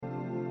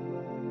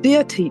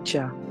Dear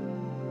teacher,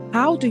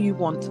 how do you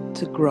want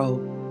to grow?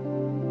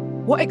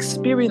 What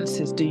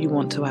experiences do you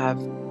want to have?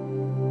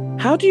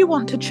 How do you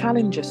want to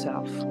challenge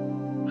yourself?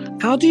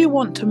 How do you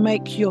want to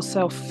make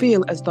yourself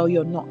feel as though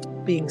you're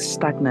not being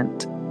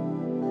stagnant?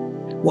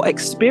 What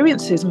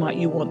experiences might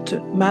you want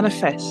to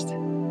manifest?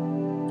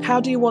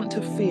 How do you want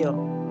to feel?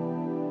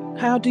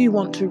 How do you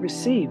want to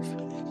receive?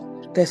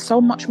 There's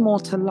so much more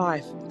to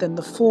life than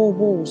the four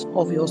walls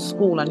of your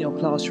school and your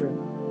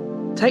classroom.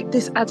 Take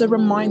this as a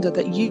reminder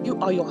that you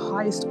are your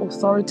highest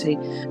authority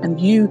and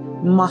you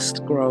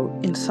must grow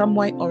in some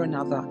way or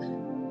another.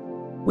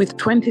 With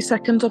 20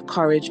 seconds of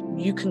courage,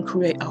 you can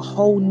create a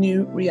whole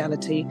new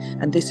reality.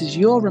 And this is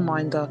your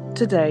reminder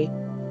today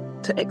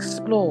to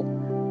explore,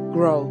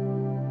 grow,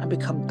 and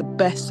become the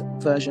best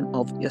version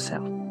of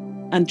yourself.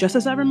 And just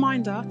as a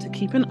reminder to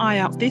keep an eye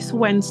out this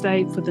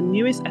Wednesday for the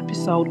newest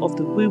episode of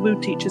the Woo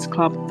Woo Teachers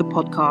Club, the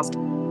podcast,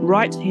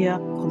 right here,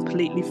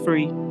 completely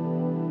free.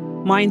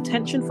 My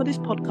intention for this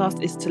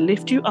podcast is to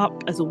lift you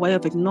up as a way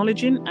of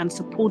acknowledging and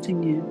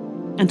supporting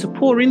you and to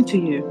pour into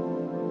you,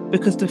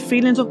 because the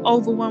feelings of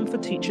overwhelm for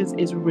teachers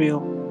is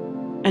real.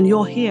 And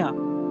you're here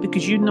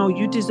because you know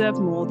you deserve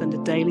more than the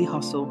daily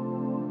hustle.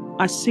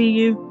 I see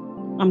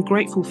you, I'm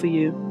grateful for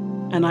you,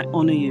 and I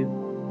honor you.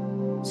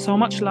 So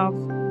much love.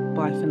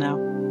 Bye for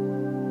now.